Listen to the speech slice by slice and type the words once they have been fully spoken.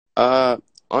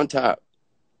On top.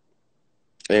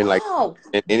 And like Oh,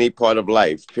 in any part of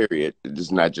life, period.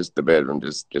 It's not just the bedroom,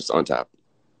 just on top.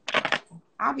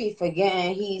 I be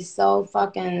forgetting he's so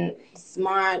fucking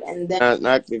smart and then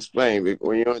Not to explain, but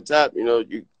when you're on top, you know,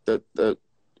 the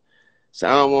so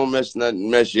I don't want to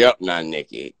mess you up now,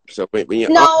 Nicki. So when you're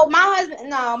no, my husband,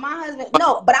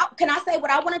 no. But can I say what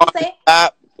I wanted to say?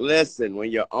 top, listen, when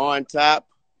you're on top,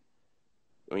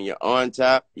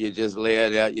 you just lay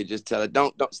it out. You just tell her,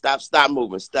 don't stop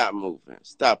moving, stop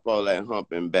all that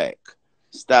humping back,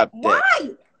 stop that.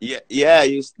 Why? Yeah.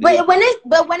 You. But when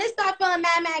it starts feeling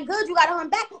mad good, you gotta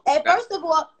hunt back. And first of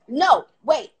all, no,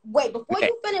 wait. Before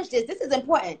you finish this is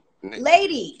important,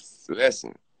 ladies.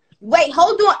 Listen. Wait,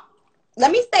 hold on.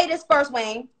 Let me say this first,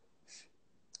 Wayne,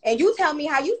 and you tell me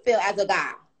how you feel as a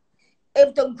guy.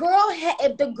 If the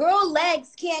girl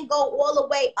legs can't go all the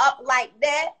way up like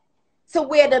that, to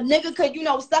where the nigga could,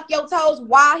 suck your toes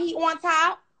while he on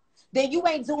top, then you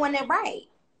ain't doing it right.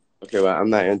 Okay, well, I'm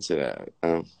not into that.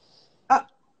 I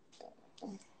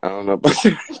don't know about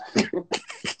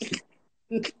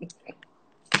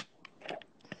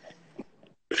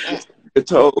the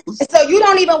toes. So you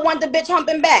don't even want the bitch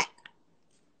humping back.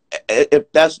 If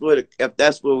that's where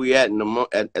we at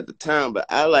at the time, but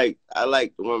I like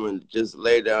the woman to just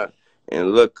lay down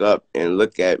and look up and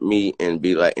look at me and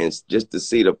be like, and just to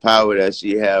see the power that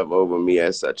she have over me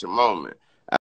at such a moment.